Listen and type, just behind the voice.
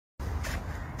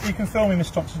You can film me,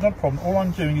 Mr. Thompson, no problem. All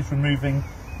I'm doing is removing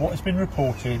what has been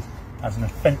reported as an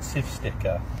offensive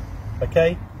sticker.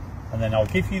 Okay? And then I'll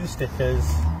give you the stickers.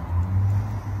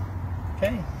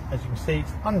 Okay? As you can see,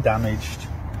 it's undamaged.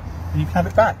 And you can have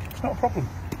it back. It's not a problem.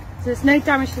 So there's no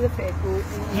damage to the vehicle?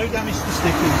 No damage to the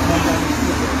stickers, no damage to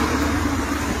the vehicle.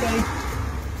 Okay?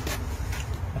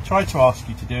 I tried to ask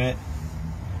you to do it.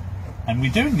 And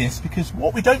we're doing this because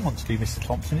what we don't want to do, Mr.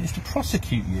 Thompson, is to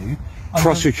prosecute you.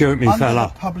 Prosecute me,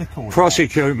 fella. Public order.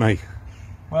 Prosecute me.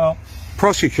 Well,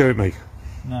 prosecute me.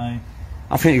 No.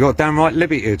 I think you got damn right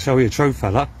liberty to tell you the truth,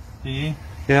 fella. Do you?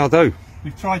 Yeah, I do.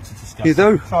 We've tried to discuss. You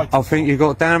do? I think you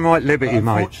got damn right liberty,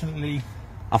 mate. Unfortunately,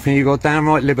 I think you got damn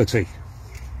right liberty.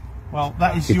 Well,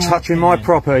 that is You're your touching opinion. my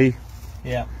property.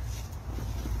 Yeah.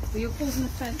 So you're causing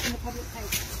offence in the public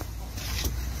place.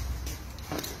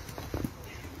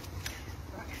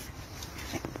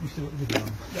 You still got the video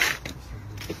on? Yeah.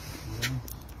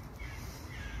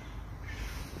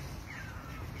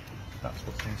 That's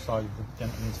what's inside of the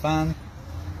gentleman's van.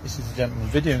 This is the gentleman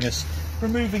videoing us,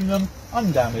 removing them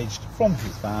undamaged from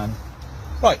his van.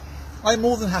 Right, I'm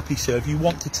more than happy, sir, if you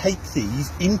want to take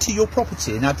these into your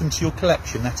property and add them to your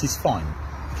collection, that is fine.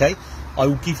 Okay? I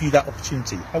will give you that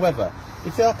opportunity. However,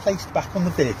 if they are placed back on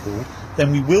the vehicle,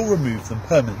 then we will remove them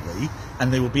permanently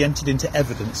and they will be entered into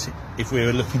evidence if we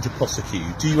are looking to prosecute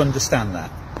you. Do you understand that?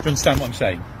 Do you understand what I'm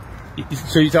saying?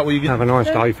 So is that what you're going to Have a nice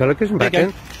day, fella. Kiss him back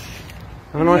in.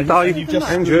 Have a nice day. You've just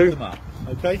and screwed you. them up,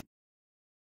 okay?